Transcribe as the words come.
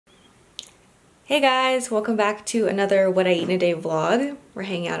Hey guys, welcome back to another What I Eat in a Day vlog. We're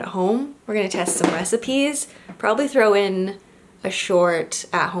hanging out at home. We're gonna test some recipes, probably throw in a short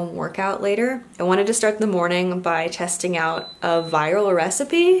at-home workout later. I wanted to start the morning by testing out a viral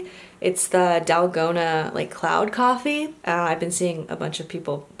recipe. It's the Dalgona cloud coffee. I've been seeing a bunch of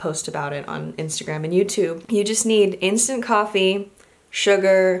people post about it on Instagram and YouTube. You just need instant coffee,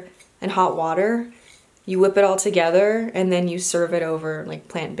 sugar, and hot water. You whip it all together and then you serve it over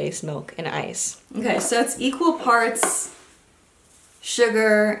plant-based milk and ice. Okay, so it's equal parts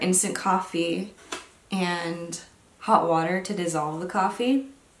sugar, instant coffee, and hot water to dissolve the coffee.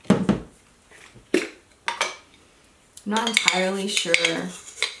 I'm not entirely sure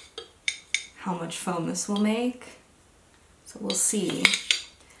how much foam this will make, so we'll see.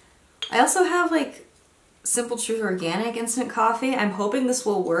 I also have Simple Truth Organic instant coffee. I'm hoping this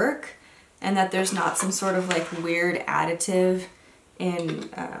will work and that there's not some sort of weird additive in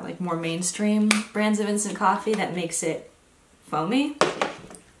more mainstream brands of instant coffee that makes it foamy.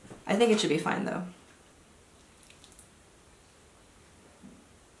 I think it should be fine though.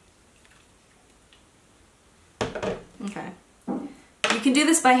 Okay. You can do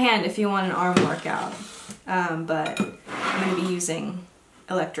this by hand if you want an arm workout, but I'm going to be using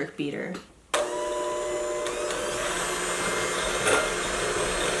electric beater.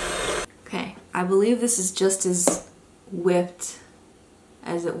 Okay, I believe this is just as whipped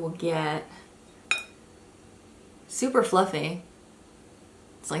as it will get. Super fluffy.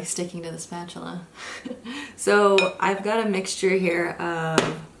 It's like sticking to the spatula. So I've got a mixture here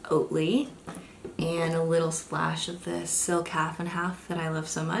of Oatly and a little splash of this Silk Half and Half that I love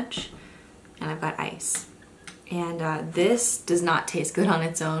so much. And I've got ice. And this does not taste good on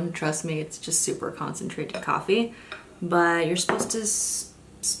its own. Trust me, it's just super concentrated coffee. But you're supposed to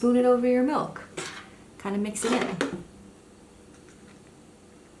spoon it over your milk. Kind of mix it in.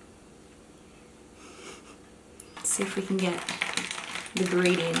 Let's see if we can get the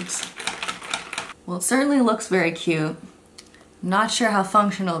gradient. Well, it certainly looks very cute. Not sure how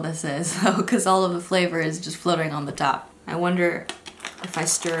functional this is though, because all of the flavor is just floating on the top. I wonder if I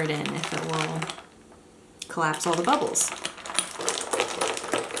stir it in, if it will collapse all the bubbles.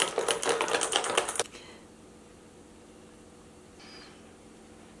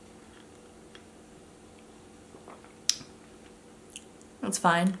 That's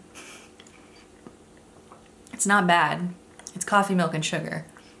fine. It's not bad. It's coffee, milk, and sugar.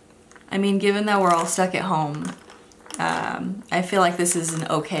 I mean, given that we're all stuck at home, I feel like this is an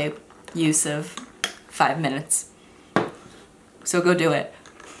okay use of 5 minutes. So go do it.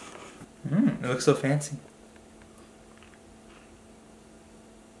 It looks so fancy.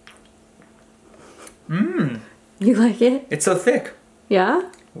 You like it? It's so thick.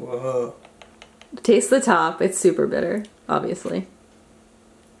 Yeah? Whoa. Taste the top. It's super bitter, obviously.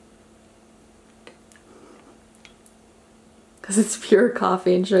 Because it's pure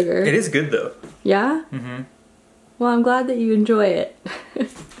coffee and sugar. It is good though. Yeah? Mm-hmm. Well, I'm glad that you enjoy it.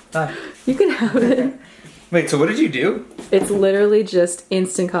 Bye. You can have it. Wait, so what did you do? It's literally just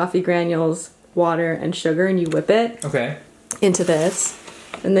instant coffee granules, water, and sugar, and you whip it into this.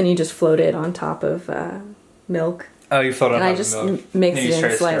 And then you just float it on top of milk. Oh, you float on top of milk. And I just mix it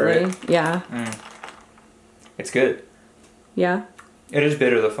in slightly. Yeah. It's good. Yeah? It is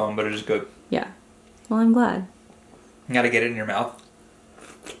bitter, the foam, but it is good. Yeah. Well, I'm glad. You gotta get it in your mouth.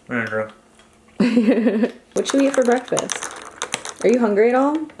 What should we eat for breakfast? Are you hungry at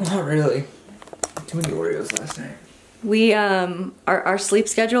all? Not really. Too many Oreos last night. We, our sleep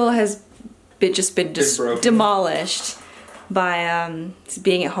schedule has been demolished by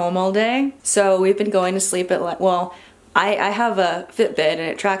being at home all day. So we've been going to sleep at I have a Fitbit and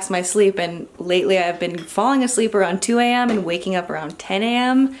it tracks my sleep, and lately I've been falling asleep around 2 a.m. and waking up around 10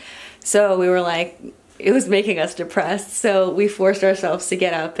 a.m. So we were it was making us depressed, so we forced ourselves to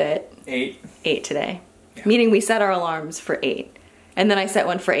get up at 8 today. Yeah. Meaning we set our alarms for 8. And then I set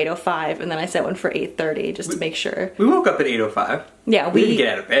one for 8:05, and then I set one for 8:30 just to make sure. We woke up at 8:05. Yeah, we didn't get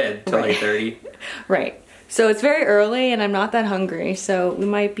out of bed till 8:30. Right. So it's very early and I'm not that hungry, so we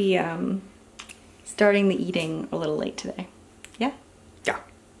might be starting the eating a little late today. Yeah? Yeah.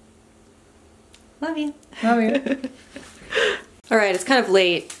 Love you. Love you. Alright, it's kind of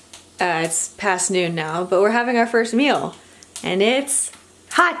late. It's past noon now, but we're having our first meal. And it's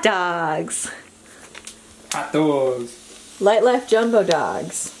hot dogs. Hot dogs. Light Life Jumbo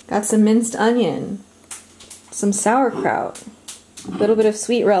Dogs. Got some minced onion. Some sauerkraut. A little bit of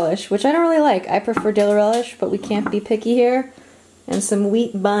sweet relish, which I don't really like. I prefer dill relish, but we can't be picky here. And some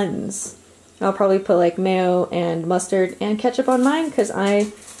wheat buns. I'll probably put mayo and mustard and ketchup on mine because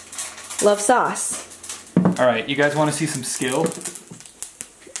I love sauce. Alright, you guys want to see some skill?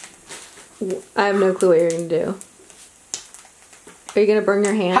 I have no clue what you're gonna do. Are you gonna burn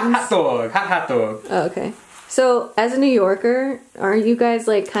your hands? Hot dog. Hot dog. Oh, okay. So, as a New Yorker, aren't you guys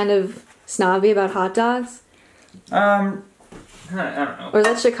like kind of snobby about hot dogs? I don't know. Or is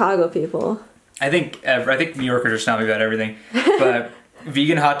that Chicago people? I think New Yorkers are snobby about everything, but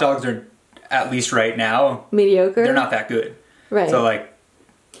vegan hot dogs are, at least right now, Mediocre? they're not that good. Right. So like,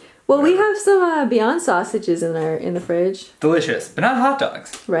 well, we have some Beyond sausages in the fridge. delicious, but not hot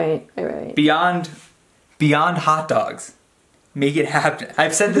dogs. Right. Beyond hot dogs. Make it happen.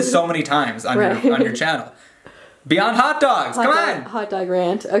 I've said this so many times on Right. your channel. Beyond hot dogs. Come on. Hot dog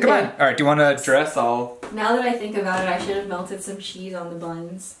rant. Okay. Come on. All right. Do you want to dress all? Now that I think about it, I should have melted some cheese on the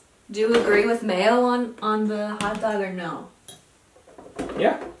buns. Do you agree with mayo on the hot dog or no?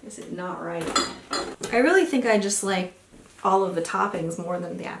 Yeah. Is it not right? I really think I just like all of the toppings more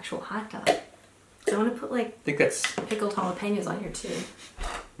than the actual hot dog. So I want to put like I think that's. pickled jalapenos on here too.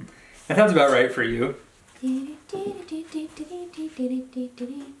 That sounds about right for you.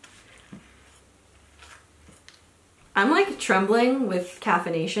 I'm like trembling with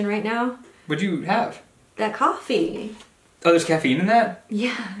caffeination right now. What'd you have? That coffee. Oh, there's caffeine in that?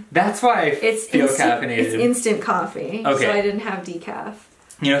 Yeah. That's why I It's feel instant, caffeinated. It's instant coffee. Okay. So I didn't have decaf.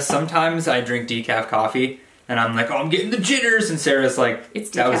 You know, sometimes I drink decaf coffee and I'm like, oh, I'm getting the jitters. And Sarah's like, It's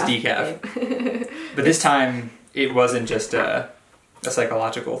decaf. that was decaf. But this time it wasn't just a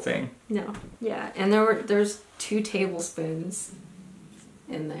psychological thing. No. Yeah. And there's 2 tablespoons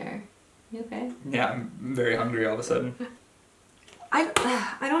in there. You okay? Yeah, I'm very hungry all of a sudden. I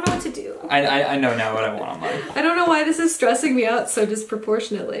don't know what to do. I know now what I want on mine. I don't know why this is stressing me out so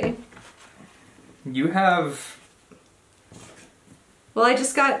disproportionately. You have... Well, I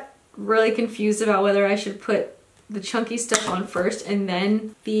just got really confused about whether I should put the chunky stuff on first and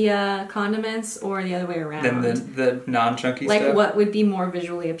then the condiments or the other way around. Then the non-chunky like stuff? what would be more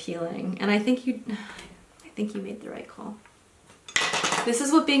visually appealing. And I think you made the right call. This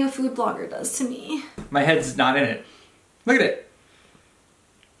is what being a food blogger does to me. My head's not in it. Look at it.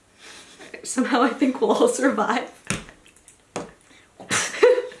 Somehow I think we'll all survive.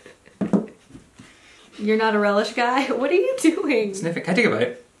 You're not a relish guy? What are you doing? Sniffing. Can I take a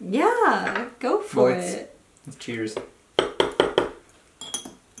bite? Yeah, go for Well, it. Cheers.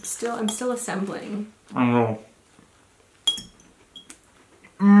 I'm still assembling. I don't know.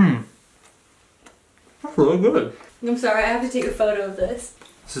 Mmm. That's really good. I'm sorry, I have to take a photo of this.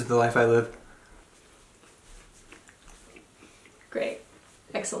 This is the life I live. Great.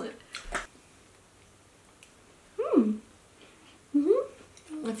 Excellent.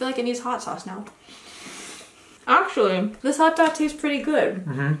 I feel like it needs hot sauce now. Actually, this hot dog tastes pretty good.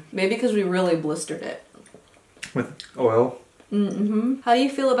 Maybe because we really blistered it. With oil. How do you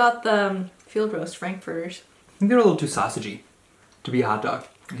feel about the field roast frankfurters? I think they're a little too sausagey to be a hot dog.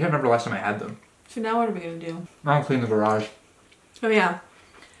 I can't remember the last time I had them. So now what are we gonna do? I'll clean the garage. Oh yeah.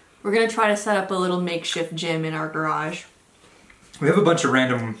 We're gonna try to set up a little makeshift gym in our garage. We have a bunch of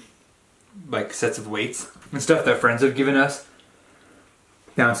random like sets of weights and stuff that friends have given us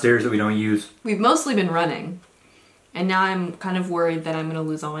downstairs that we don't use. We've mostly been running. And now I'm kind of worried that I'm gonna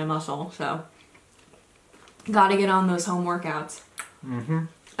lose all my muscle, so gotta get on those home workouts.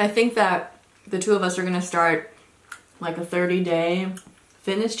 I think that the two of us are gonna start like a 30-day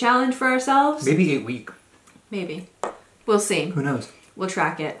fitness challenge for ourselves. Maybe 8 week. Maybe. We'll see. Who knows? We'll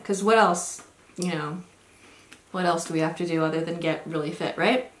track it. Because what else, what else do we have to do other than get really fit,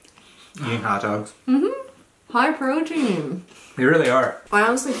 right? Eating hot dogs. High protein. They really are. I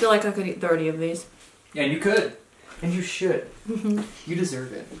honestly feel like I could eat 30 of these. Yeah, you could. And you should. You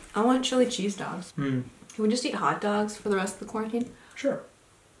deserve it. I want chili cheese dogs. Can we just eat hot dogs for the rest of the quarantine? Sure.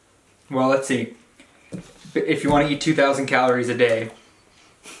 Well, let's see. If you want to eat 2,000 calories a day,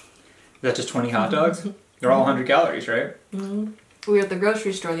 is that just 20 hot dogs? They're all 100 calories, right? We were at the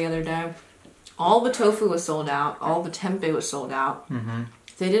grocery store the other day. All the tofu was sold out. All the tempeh was sold out.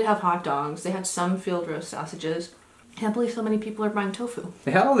 They did have hot dogs. They had some field roast sausages. Can't believe so many people are buying tofu.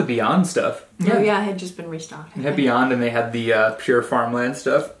 They had all the Beyond stuff. Oh yeah, it had just been restocked. They had Beyond and they had the pure farmland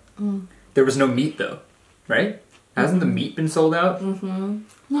stuff. There was no meat though, right? Hasn't the meat been sold out?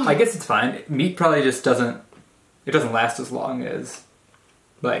 I guess it's fine. Meat probably just doesn't last as long as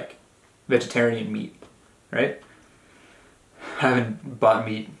like vegetarian meat, right? I haven't bought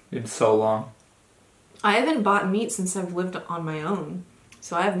meat in so long. I haven't bought meat since I've lived on my own.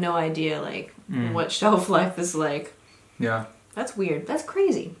 So I have no idea like what shelf life is like. Yeah. That's weird. That's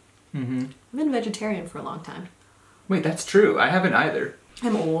crazy. I've been vegetarian for a long time. Wait, that's true. I haven't either.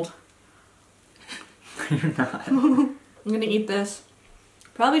 I'm old. You're not. I'm gonna eat this.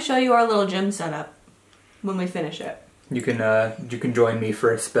 Probably show you our little gym setup when we finish it. You can join me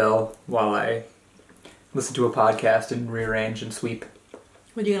for a spell while I listen to a podcast and rearrange and sweep.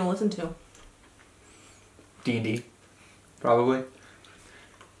 What are you gonna listen to? D&D, probably.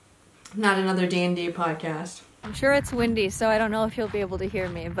 Not another D&D podcast. I'm sure it's windy, so I don't know if you'll be able to hear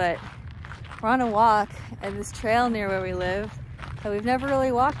me, but we're on a walk at this trail near where we live that we've never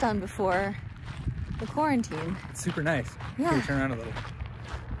really walked on before the quarantine. It's super nice. Yeah. Can you turn around a little?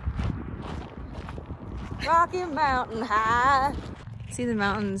 Rocky Mountain High. See the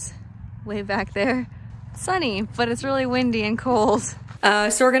mountains way back there? Sunny, but it's really windy and cold.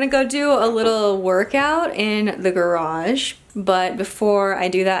 So we're gonna go do a little workout in the garage, but before I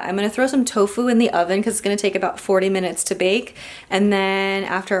do that, I'm gonna throw some tofu in the oven because it's gonna take about 40 minutes to bake, and then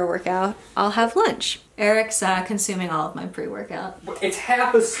after our workout, I'll have lunch. Eric's consuming all of my pre-workout. It's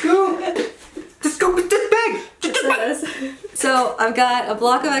half a scoop! The scoop is this big! So I've got a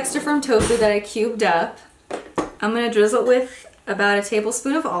block of extra firm tofu that I cubed up. I'm gonna drizzle it with about a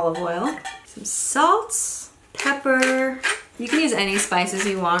tablespoon of olive oil, some salt, pepper. You can use any spices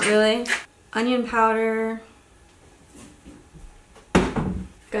you want, really. Onion powder.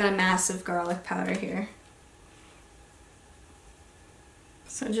 Got a massive garlic powder here.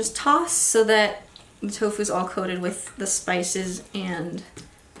 So just toss so that the tofu's all coated with the spices and,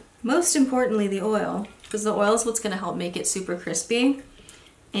 most importantly, the oil. Because the oil is what's gonna help make it super crispy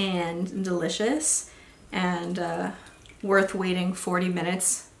and delicious and worth waiting 40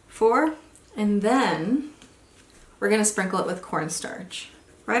 minutes for. And then we're gonna sprinkle it with cornstarch.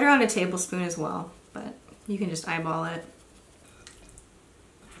 Right around a tablespoon as well, but you can just eyeball it.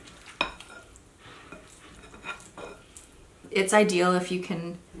 It's ideal if you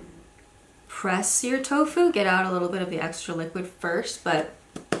can press your tofu, get out a little bit of the extra liquid first, but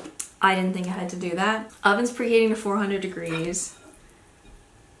I didn't think I had to do that. Oven's preheating to 400 degrees.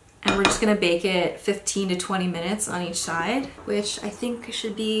 And we're just gonna bake it 15 to 20 minutes on each side, which I think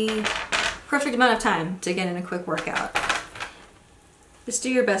should be perfect amount of time to get in a quick workout. Just do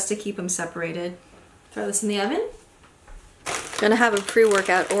your best to keep them separated. Throw this in the oven. Gonna have a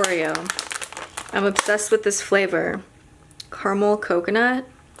pre-workout Oreo. I'm obsessed with this flavor. Caramel coconut,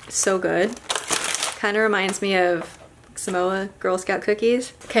 so good. Kind of reminds me of Samoa Girl Scout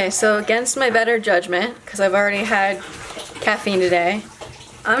cookies. Okay, so against my better judgment, because I've already had caffeine today,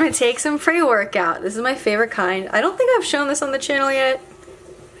 I'm gonna take some pre-workout. This is my favorite kind. I don't think I've shown this on the channel yet.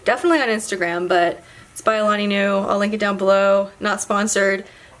 Definitely on Instagram, but it's by Alani Nu. I'll link it down below. Not sponsored.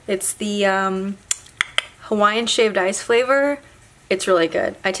 It's the Hawaiian shaved ice flavor. It's really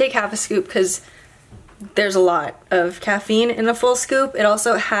good. I take half a scoop because there's a lot of caffeine in a full scoop. It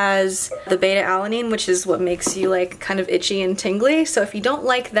also has the beta alanine, which is what makes you like kind of itchy and tingly. So if you don't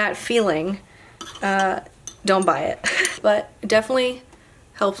like that feeling, don't buy it. But it definitely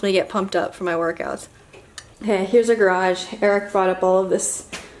helps me get pumped up for my workouts. Okay, here's our garage. Eric brought up all of this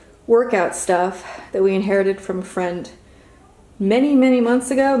workout stuff that we inherited from a friend many, many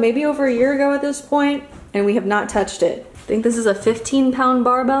months ago, maybe over a year ago at this point, and we have not touched it. I think this is a 15-pound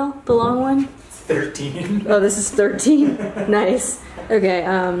barbell, the long one. 13. Oh, this is 13? Nice. Okay,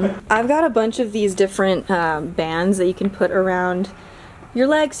 I've got a bunch of these different bands that you can put around your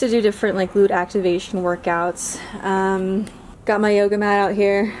legs to do different like glute activation workouts. Got my yoga mat out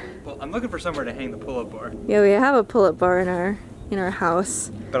here. Well, I'm looking for somewhere to hang the pull-up bar. Yeah, we have a pull-up bar in our house.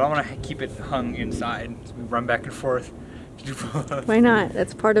 But I want to keep it hung inside, so we run back and forth to do pull-ups. Why not?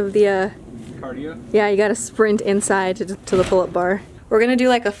 That's part of the cardio? Yeah, you gotta sprint inside to the pull-up bar. We're gonna do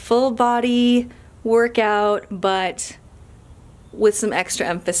like a full body workout, but with some extra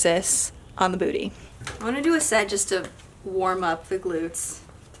emphasis on the booty. I wanna do a set just to warm up the glutes.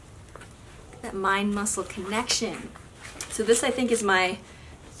 That mind-muscle connection. So this I think is my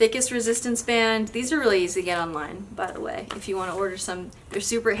thickest resistance band. These are really easy to get online, by the way, if you want to order some. They're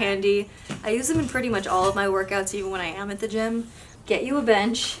super handy. I use them in pretty much all of my workouts, even when I am at the gym. Get you a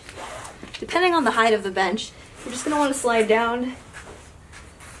bench. Depending on the height of the bench, you're just going to want to slide down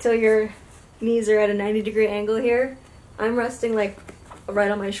till your knees are at a 90-degree angle here. I'm resting like right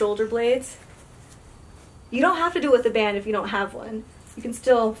on my shoulder blades. You don't have to do it with a band if you don't have one. You can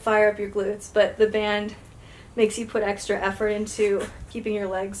still fire up your glutes, but the band makes you put extra effort into keeping your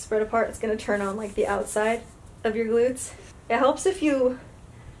legs spread apart. It's going to turn on like the outside of your glutes. It helps if you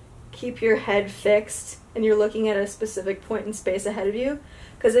keep your head fixed and you're looking at a specific point in space ahead of you,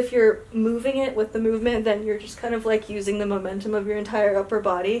 because if you're moving it with the movement, then you're just kind of like using the momentum of your entire upper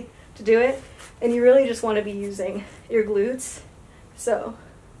body to do it, and you really just want to be using your glutes. So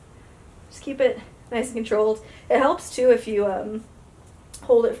just keep it nice and controlled. It helps too if you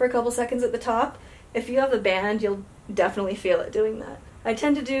hold it for a couple seconds at the top. If you have the band, you'll definitely feel it doing that. I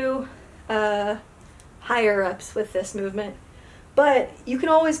tend to do higher reps with this movement. But you can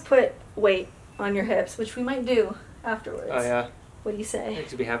always put weight on your hips, which we might do afterwards. Oh yeah. What do you say?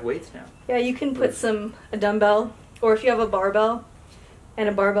 Because we have weights now. Yeah, you can put a dumbbell, or if you have a barbell and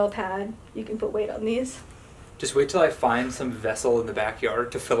a barbell pad, you can put weight on these. Just wait till I find some vessel in the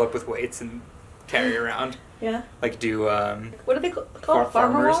backyard to fill up with weights and carry around. Yeah. Like do what are they called?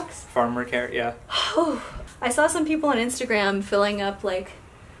 Farmer walks? Farmer carry, yeah. Oh, I saw some people on Instagram filling up like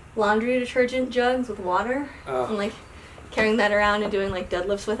laundry detergent jugs with water and like carrying that around and doing like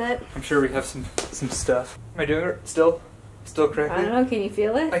deadlifts with it. I'm sure we have some stuff. Am I doing it still correctly? I don't know, can you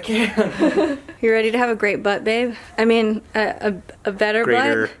feel it? I can. You ready to have a great butt, babe? I mean, a better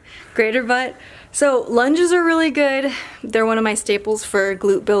butt? Greater butt. So lunges are really good. They're one of my staples for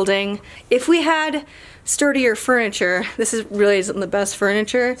glute building. If we had sturdier furniture, this really isn't the best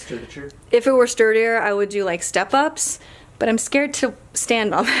furniture. Sturdier. If it were sturdier, I would do like step ups, but I'm scared to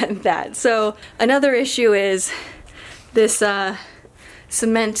stand on that. So another issue is this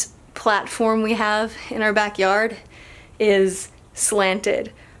cement platform we have in our backyard is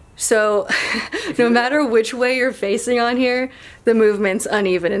slanted. So no matter which way you're facing on here, the movement's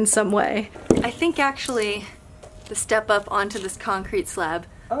uneven in some way. I think actually the step up onto this concrete slab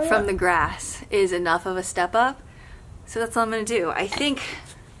from the grass is enough of a step up. So that's all I'm gonna do. I think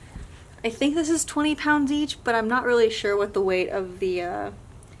this is 20 pounds each, but I'm not really sure what the weight of the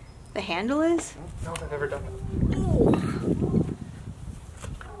handle is. No, I've never done that.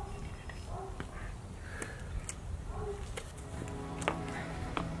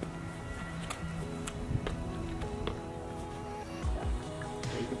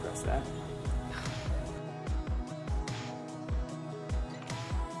 You can press that.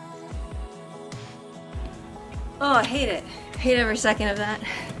 Oh, I hate it. I hate every second of that.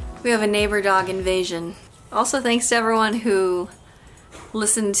 We have a neighbor dog invasion. Also, thanks to everyone who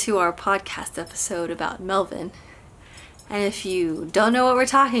listened to our podcast episode about Melvin. And if you don't know what we're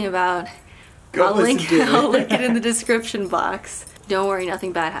talking about, I'll link it in the description box. Don't worry,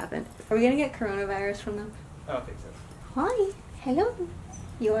 nothing bad happened. Are we gonna get coronavirus from them? I don't think so. Hi. Hello.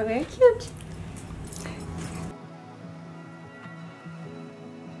 You are very cute.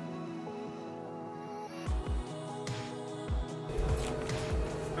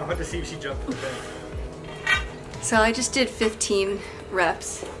 I want to see if she jumped the fence. So I just did 15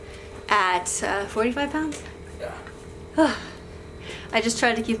 reps at 45 pounds. Yeah. I just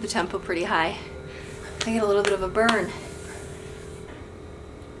tried to keep the tempo pretty high. I get a little bit of a burn.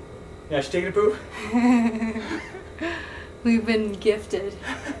 Yeah, she taking a poop? We've been gifted.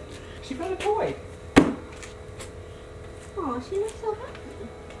 She found a toy. Oh, she looks so happy.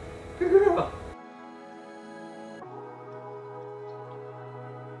 Good girl.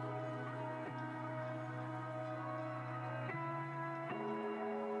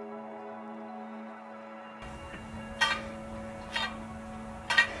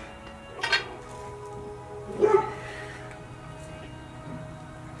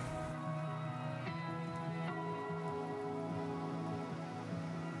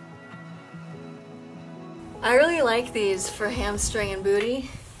 I really like these for hamstring and booty.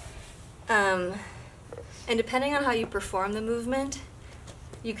 And depending on how you perform the movement,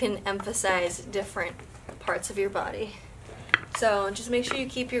 you can emphasize different parts of your body. So just make sure you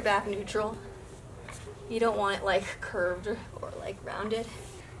keep your back neutral. You don't want it like curved or like rounded.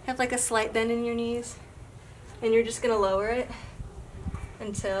 Have like a slight bend in your knees, and you're just gonna lower it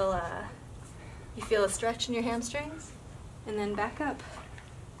until you feel a stretch in your hamstrings, and then back up.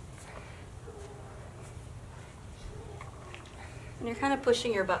 And you're kind of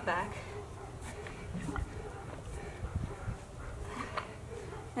pushing your butt back.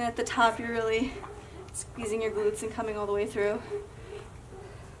 And at the top, you're really squeezing your glutes and coming all the way through.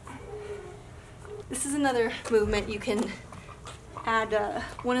 This is another movement you can add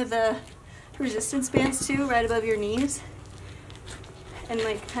one of the resistance bands to right above your knees and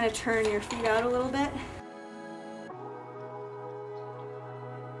like kind of turn your feet out a little bit.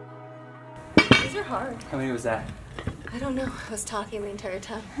 These are hard. How many was that? I don't know. I was talking the entire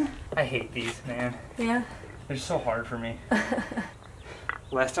time. I hate these, man. Yeah? They're so hard for me.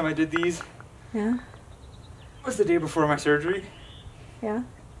 Last time I did these Yeah? was the day before my surgery. Yeah?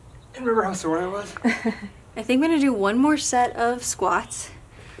 And remember how sore I was? I think I'm gonna do one more set of squats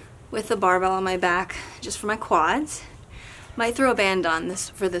with the barbell on my back, just for my quads. Might throw a band on this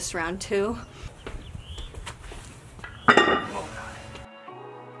for this round too.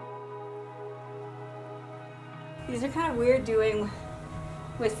 These are kind of weird doing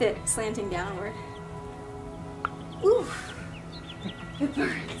with it slanting downward. Ooh, it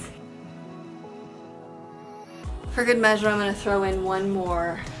burns. For good measure, I'm gonna throw in one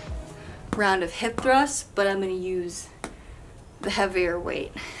more round of hip thrusts, but I'm gonna use the heavier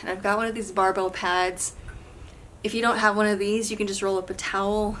weight. And I've got one of these barbell pads. If you don't have one of these, you can just roll up a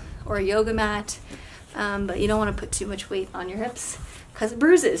towel or a yoga mat, but you don't want to put too much weight on your hips because it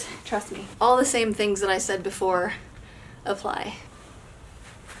bruises, trust me. All the same things that I said before apply.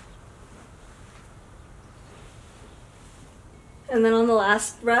 And then on the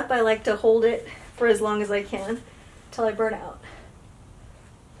last rep, I like to hold it for as long as I can until I burn out.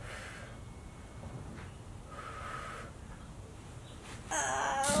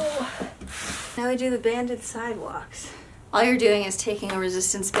 Ow. Now I do the banded sidewalks. All you're doing is taking a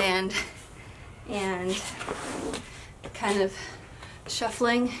resistance band and kind of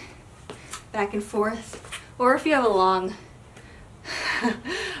shuffling back and forth. Or if you have a long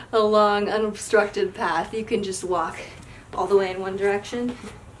unobstructed path, you can just walk all the way in one direction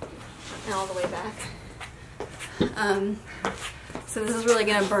and all the way back. So this is really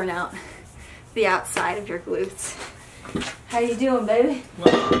gonna burn out the outside of your glutes. How you doing, baby? Well,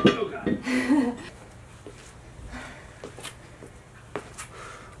 oh God.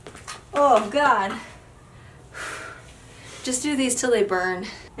 Oh God. Just do these till they burn.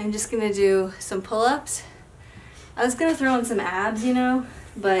 I'm just gonna do some pull-ups. I was gonna throw in some abs, you know,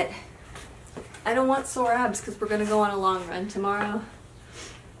 but I don't want sore abs because we're gonna go on a long run tomorrow.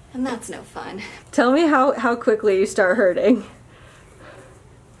 And that's no fun. Tell me how quickly you start hurting.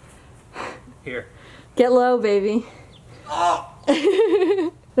 Here. Get low, baby. Oh!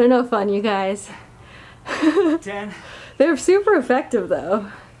 They're no fun, you guys. 10. They're super effective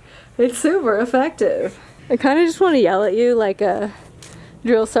though. It's super effective. I kind of just want to yell at you like a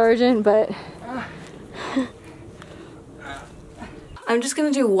drill sergeant, but I'm just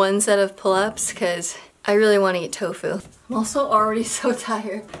gonna do one set of pull-ups because I really want to eat tofu. I'm also already so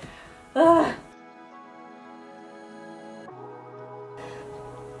tired. Ugh.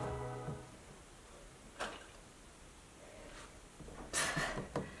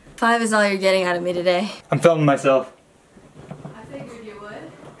 Five is all you're getting out of me today. I'm filming myself. I figured you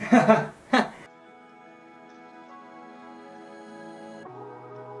would.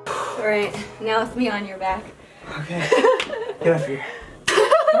 Alright, now with me on your back. Okay. Get up here.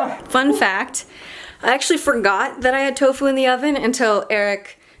 Fun fact, I actually forgot that I had tofu in the oven until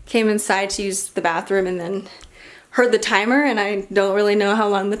Eric came inside to use the bathroom and then heard the timer, and I don't really know how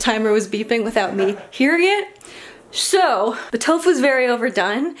long the timer was beeping without me hearing it. So, the tofu's very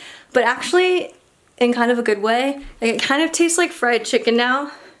overdone, but actually, in kind of a good way. Like, it kind of tastes like fried chicken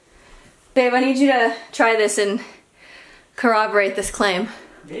now. Babe, I need you to try this and corroborate this claim.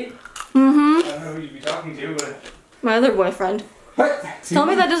 Me? Mm-hmm. I don't know who you'd be talking to, but... My other boyfriend. What? Tell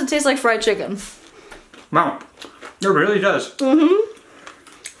me that doesn't taste like fried chicken. Wow. It really does. Mm-hmm.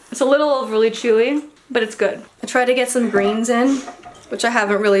 It's a little overly chewy, but it's good. I tried to get some greens in, which I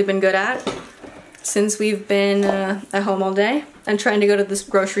haven't really been good at since we've been at home all day and trying to go to this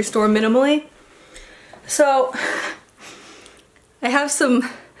grocery store minimally. So, I have some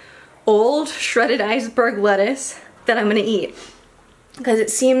old shredded iceberg lettuce that I'm gonna eat because it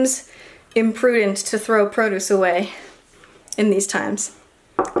seems imprudent to throw produce away in these times.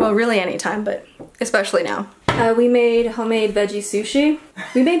 Well, really any time, but especially now. We made homemade veggie sushi.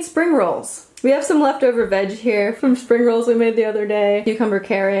 We made spring rolls. We have some leftover veg here from spring rolls we made the other day. Cucumber,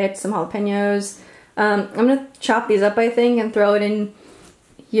 carrot, some jalapenos. I'm gonna chop these up, I think, and throw it in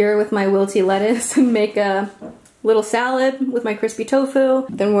here with my wilty lettuce and make a little salad with my crispy tofu.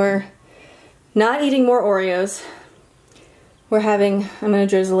 Then we're not eating more Oreos. I'm gonna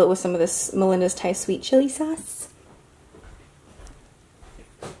drizzle it with some of this Melinda's Thai sweet chili sauce.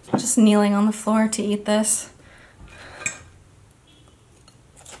 Just kneeling on the floor to eat this.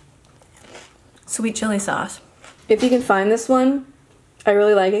 Sweet chili sauce. If you can find this one, I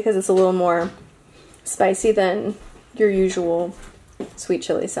really like it because it's a little more spicy than your usual sweet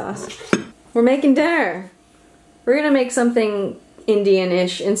chili sauce. We're making dinner. We're gonna make something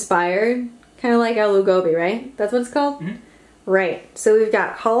Indian-ish inspired, kind of like aloo gobi, right? That's what it's called? Mm-hmm. Right. So we've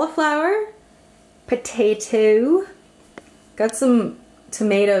got cauliflower, potato, got some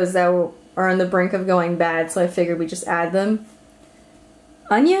tomatoes that are on the brink of going bad, so I figured we just add them.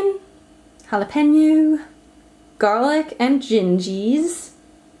 Onion, jalapeno, garlic, and gingies.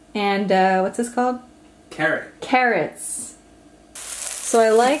 And what's this called? Carrot. Carrots. So I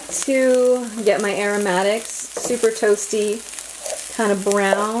like to get my aromatics super toasty, kind of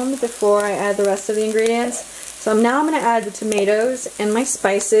brown before I add the rest of the ingredients. So now I'm going to add the tomatoes and my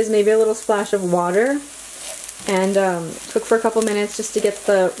spices, maybe a little splash of water, and cook for a couple minutes just to get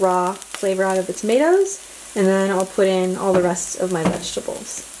the raw flavor out of the tomatoes, and then I'll put in all the rest of my vegetables.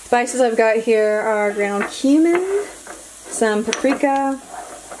 Spices I've got here are ground cumin, some paprika,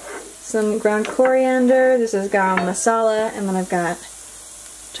 some ground coriander, this is garam masala, and then I've got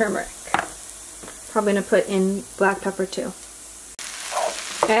turmeric. Probably gonna put in black pepper too.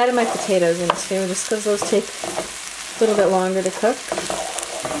 I added my potatoes in too, just because those take a little bit longer to cook.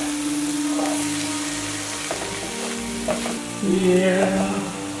 Yeah.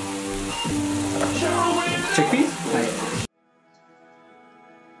 Chickpeas?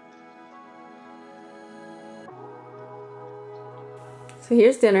 So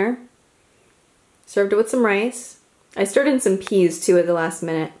here's dinner. Served it with some rice. I stirred in some peas too at the last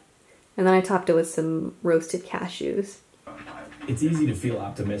minute. And then I topped it with some roasted cashews. It's easy to feel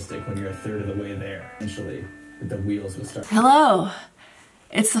optimistic when you're a third of the way there. Eventually, the wheels will start. Hello!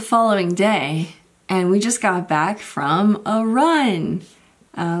 It's the following day, and we just got back from a run.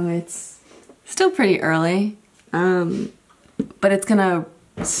 It's still pretty early, but it's gonna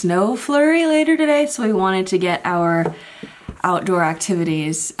snow flurry later today, so we wanted to get our outdoor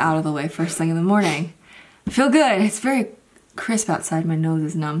activities out of the way first thing in the morning. I feel good. It's very crisp outside. My nose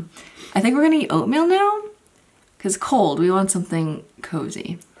is numb. I think we're gonna eat oatmeal now, because cold. We want something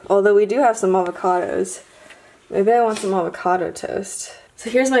cozy. Although we do have some avocados. Maybe I want some avocado toast. So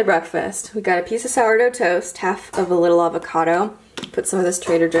here's my breakfast. We got a piece of sourdough toast, half of a little avocado. Put some of this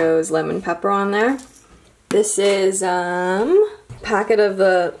Trader Joe's lemon pepper on there. This is packet of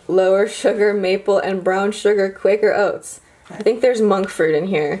the lower sugar maple and brown sugar Quaker oats. I think there's monk fruit in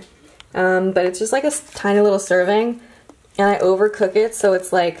here. But it's just like a tiny little serving. And I overcook it so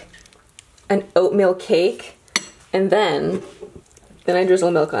it's like an oatmeal cake. And then I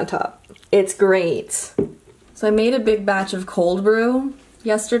drizzle milk on top. It's great. So I made a big batch of cold brew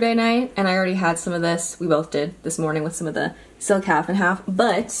yesterday night, and I already had some of this. We both did this morning with some of the silk half and half,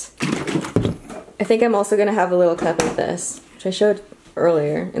 but I think I'm also gonna have a little cup of this, which I showed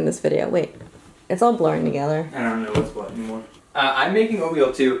earlier in this video. Wait, it's all blurring together. I don't know what's what anymore. I'm making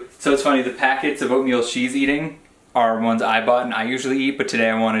oatmeal too, so it's funny, the packets of oatmeal she's eating are ones I bought and I usually eat, but today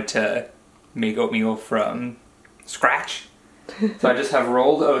I wanted to make oatmeal from scratch. So I just have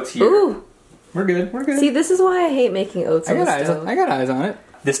rolled oats here. Ooh! We're good, we're good. See, this is why I hate making oats on the stove. I got eyes on it.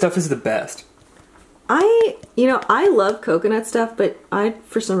 This stuff is the best. I love coconut stuff, but I,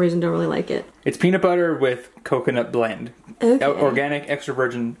 for some reason, don't really like it. It's peanut butter with coconut blend. Okay. Organic extra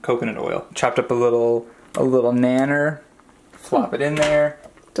virgin coconut oil. Chopped up a little nanner. Flop it in there.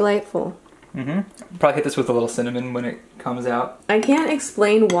 Delightful. Mm-hmm. Probably hit this with a little cinnamon when it comes out. I can't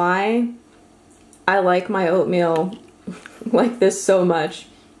explain why I like my oatmeal like this so much.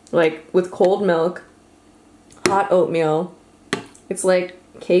 Like, with cold milk, hot oatmeal. It's like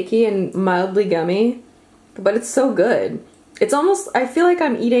cakey and mildly gummy, but it's so good. It's almost, I feel like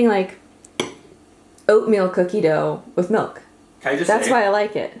I'm eating like oatmeal cookie dough with milk. Can I just That's say, why I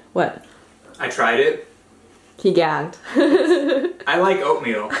like it. What? I tried it. He gagged. I like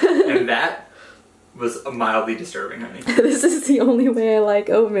oatmeal, and that was mildly disturbing, honey. This is the only way I like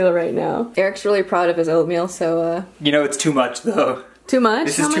oatmeal right now. Eric's really proud of his oatmeal, so You know, it's too much though. Too much?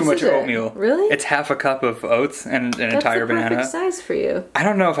 This is too much oatmeal. Really? It's half a cup of oats and an entire banana. That's the perfect size for you. I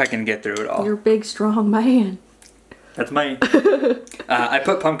don't know if I can get through it all. You're a big, strong man. That's mine. I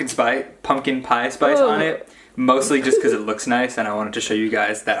put pumpkin pie spice on it, mostly just because it looks nice and I wanted to show you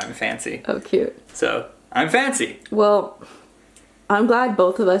guys that I'm fancy. Oh, cute. So, I'm fancy. Well, I'm glad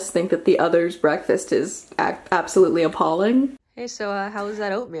both of us think that the other's breakfast is absolutely appalling. Hey, so how was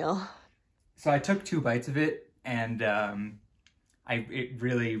that oatmeal? So I took 2 bites of it and I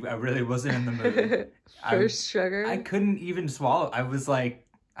really wasn't in the mood. First sugar? I couldn't even swallow. I was like,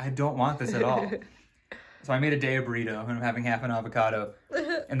 I don't want this at all. So I made a day of burrito and I'm having half an avocado.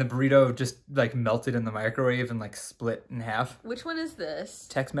 And the burrito just like melted in the microwave and like split in half. Which one is this?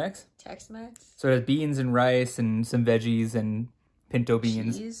 Tex-Mex. Tex-Mex? So it has beans and rice and some veggies and pinto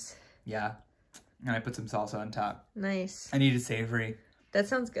beans. Cheese? Yeah. And I put some salsa on top. Nice. I needed savory. That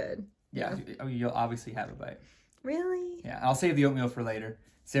sounds good. Yeah, you'll obviously have a bite. Really? Yeah, I'll save the oatmeal for later.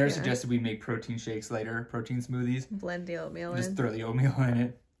 Sarah suggested we make protein shakes later, protein smoothies. Blend the oatmeal Just throw the oatmeal in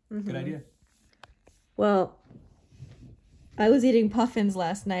it. Good idea. Well, I was eating puffins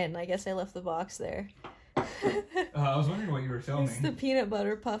last night and I guess I left the box there. I was wondering what you were filming. It's the peanut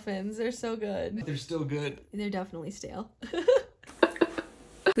butter puffins. They're so good. They're still good. They're definitely stale.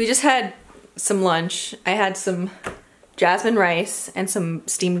 We just had some lunch. I had some jasmine rice and some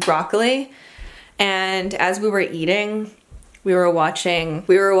steamed broccoli. And as we were eating, we were watching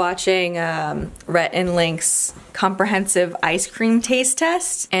Rhett and Link's comprehensive ice cream taste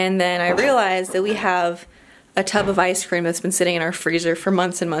test. And then I realized that we have a tub of ice cream that's been sitting in our freezer for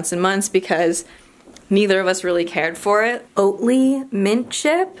months and months and months because neither of us really cared for it. Oatly mint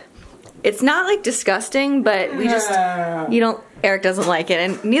chip It's not like disgusting, but we just, Eric doesn't like it,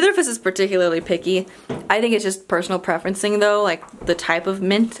 and neither of us is particularly picky. I think it's just personal preferencing though, like the type of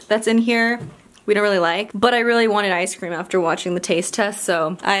mint that's in here, we don't really like. But I really wanted ice cream after watching the taste test,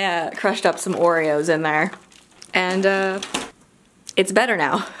 so I crushed up some Oreos in there, and it's better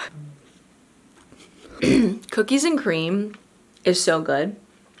now. Cookies and cream is so good.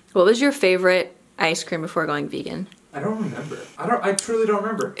 What was your favorite ice cream before going vegan? I don't remember. I truly don't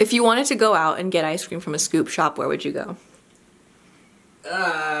remember. If you wanted to go out and get ice cream from a scoop shop, where would you go?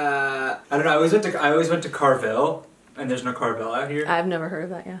 I don't know. I always went to Carvel, and there's no Carvel out here. I've never heard of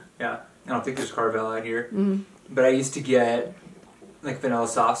that, Yeah, I don't think there's Carvel out here. But I used to get like vanilla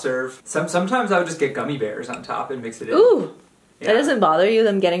soft serve. Sometimes I would just get gummy bears on top and mix it in. Ooh! Yeah. That doesn't bother you,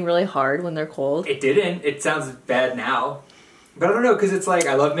 them getting really hard when they're cold? It didn't. It sounds bad now. But I don't know, because it's like,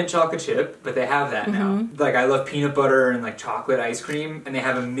 I love mint chocolate chip, but they have that now. Like, I love peanut butter and like chocolate ice cream, and they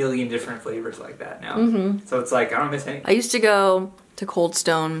have a million different flavors like that now. So it's like, I don't miss anything. I used to go to Cold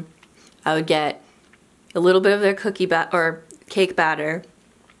Stone. I would get a little bit of their cake batter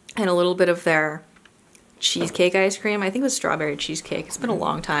and a little bit of their cheesecake ice cream. I think it was strawberry cheesecake. It's been a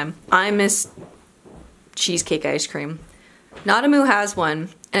long time. I miss cheesecake ice cream. Nadamu has one,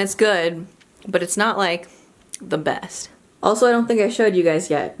 and it's good, but it's not like the best. Also, I don't think I showed you guys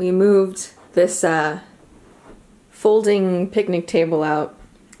yet. We moved this folding picnic table out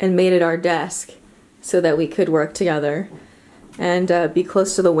and made it our desk so that we could work together and be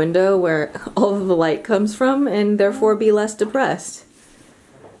close to the window where all of the light comes from, and therefore be less depressed.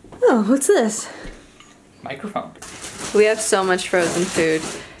 Oh, what's this? Microphone. We have so much frozen food.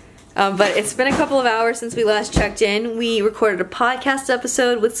 But it's been a couple of hours since we last checked in. We recorded a podcast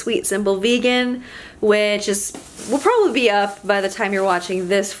episode with Sweet Simple Vegan, which will probably be up by the time you're watching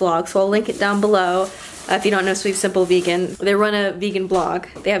this vlog, so I'll link it down below. If you don't know Sweet Simple Vegan, they run a vegan blog.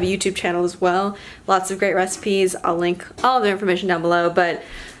 They have a YouTube channel as well. Lots of great recipes. I'll link all of their information down below. But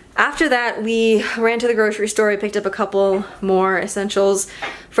after that, we ran to the grocery store. We picked up a couple more essentials,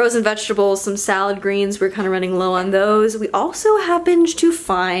 frozen vegetables, some salad greens. We're kind of running low on those. We also happened to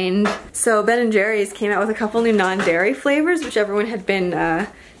find, so Ben & Jerry's came out with a couple new non-dairy flavors, which everyone had been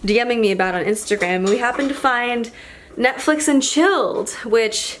DMing me about on Instagram. We happened to find Netflix and Chilled,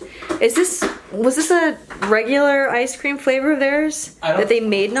 which was this a regular ice cream flavor of theirs that they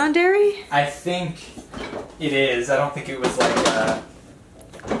made non-dairy? I think it is. I don't think it was like a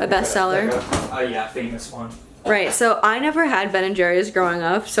bestseller. Yeah, famous one. Right, so I never had Ben & Jerry's growing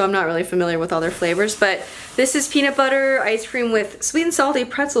up, so I'm not really familiar with all their flavors, but this is peanut butter ice cream with sweet and salty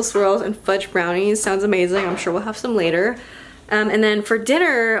pretzel swirls and fudge brownies. Sounds amazing. I'm sure we'll have some later. And then for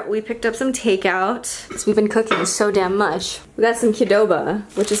dinner, we picked up some takeout, because we've been cooking so damn much. We got some Qdoba,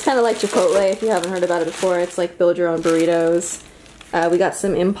 which is kind of like Chipotle, if you haven't heard about it before. It's like build your own burritos. We got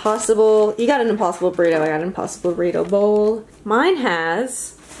some Impossible. You got an Impossible burrito. I got an Impossible burrito bowl. Mine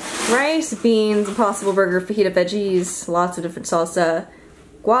has rice, beans, Impossible burger, fajita veggies, lots of different salsa,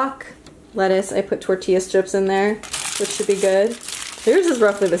 guac, lettuce. I put tortilla strips in there, which should be good. Yours is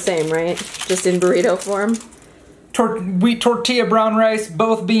roughly the same, right? Just in burrito form. Wheat tortilla, brown rice,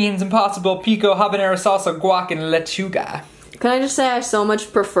 both beans, Impossible, pico, habanero salsa, guac, and lechuga. Can I just say I so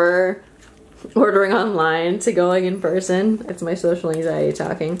much prefer ordering online to going in person? It's my social anxiety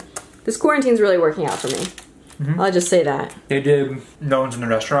talking. This quarantine's really working out for me. I'll just say that. They did. No one's in the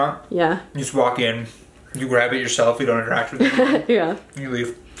restaurant. Yeah. You just walk in, you grab it yourself, you don't interact with it. Yeah. You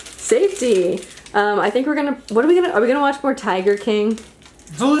leave. Safety. I think we're gonna, are we gonna watch more Tiger King?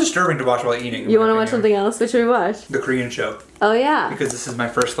 It's a little disturbing to watch while eating. You wanna watch something else? What should we watch? The Korean show. Oh yeah. Because this is my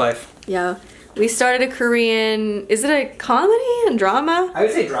first life. Yeah. We started a Korean, is it a comedy and drama? I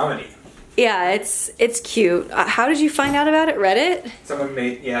would say dramedy. Yeah, it's cute. How did you find out about it? Reddit? Someone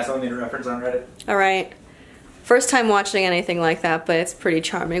made a reference on Reddit. Alright. First time watching anything like that, but it's pretty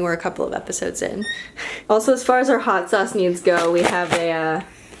charming. We're a couple of episodes in. Also, as far as our hot sauce needs go, we have a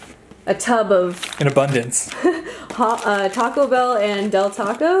tub of... in abundance. Taco Bell and Del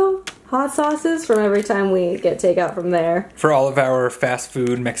Taco hot sauces from every time we get takeout from there. For all of our fast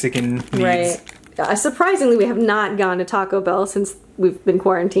food Mexican needs. Right. Surprisingly, we have not gone to Taco Bell since we've been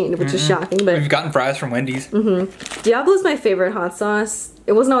quarantined, which is shocking. But we've gotten fries from Wendy's. Diablo's my favorite hot sauce.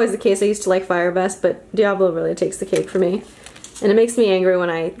 It wasn't always the case. I used to like Fire best, but Diablo really takes the cake for me. And it makes me angry when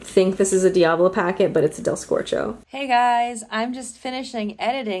I think this is a Diablo packet, but it's a Del Scorcho. Hey guys, I'm just finishing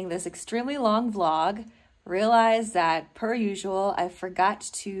editing this extremely long vlog. Realized that, per usual, I forgot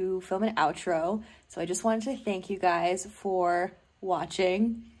to film an outro. So I just wanted to thank you guys for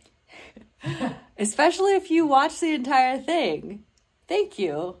watching. Especially if you watch the entire thing. Thank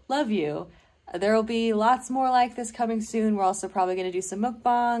you. Love you. There will be lots more like this coming soon. We're also probably going to do some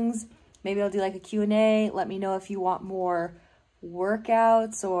mukbangs. Maybe I'll do like a Q&A. Let me know if you want more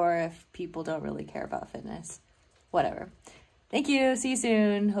workouts or if people don't really care about fitness. Whatever. Thank you. See you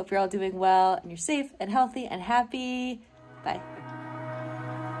soon. Hope you're all doing well and you're safe and healthy and happy. Bye.